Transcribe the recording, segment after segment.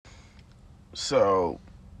So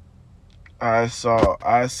I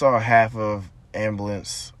saw half of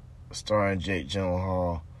Ambulance starring Jake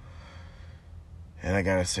Gyllenhaal, and I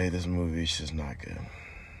gotta say this movie is just not good.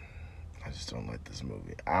 I just don't like this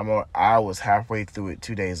movie. I was halfway through it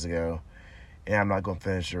 2 days ago, and I'm not gonna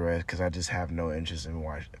finish the rest because I just have no interest in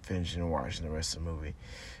finishing watching the rest of the movie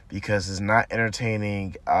because it's not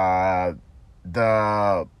entertaining. The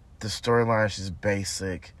storyline is just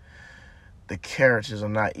basic. The characters are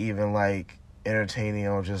not even like entertaining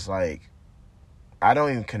or just like I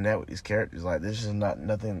don't even connect with these characters. Like this is not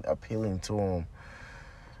nothing appealing to them,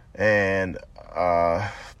 and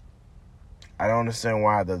I don't understand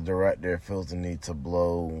why the director feels the need to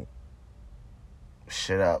blow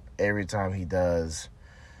shit up every time he does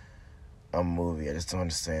a movie. I just don't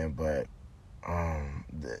understand. But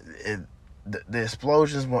the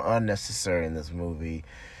explosions were unnecessary in this movie.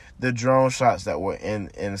 The drone shots that were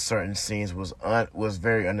in certain scenes was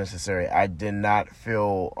very unnecessary. I did not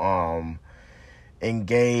feel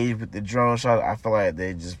engaged with the drone shot. I feel like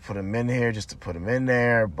they just put them in here just to put them in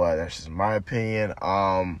there, but that's just my opinion.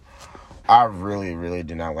 I really, really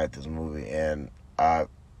did not like this movie, and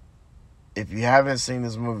if you haven't seen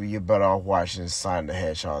this movie, you're better off watching Sonic the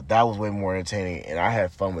Hedgehog. That was way more entertaining, and I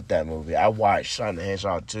had fun with that movie. I watched Sonic the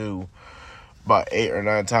Hedgehog 2 about 8 or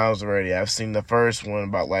 9 times already. I've seen the first one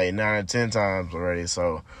about like 9 or 10 times already,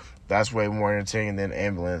 so that's way more entertaining than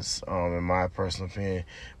Ambulance, in my personal opinion.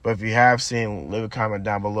 But if you have seen, leave a comment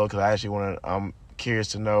down below because I actually I'm curious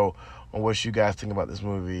to know on what you guys think about this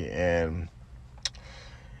movie and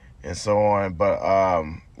so on. But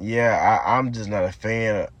yeah, I'm just not a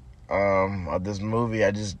fan of this movie.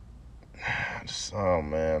 I just oh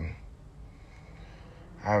man,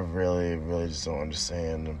 I really, really just don't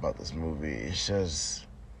understand about this movie. It's just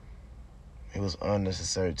it was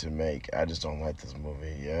unnecessary to make. I just don't like this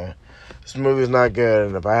movie. Yeah, this movie is not good.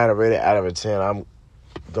 And if I had to rate it out of a 10, I'm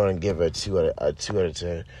gonna give it a 2 out of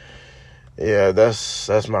 10. Yeah,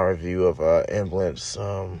 that's my review of Ambulance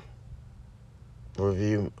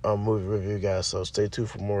movie review, guys. So stay tuned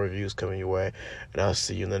for more reviews coming your way, and I'll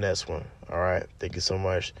see you in the next one. All right, thank you so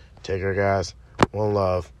much. Take care, guys. One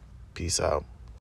love. Peace out.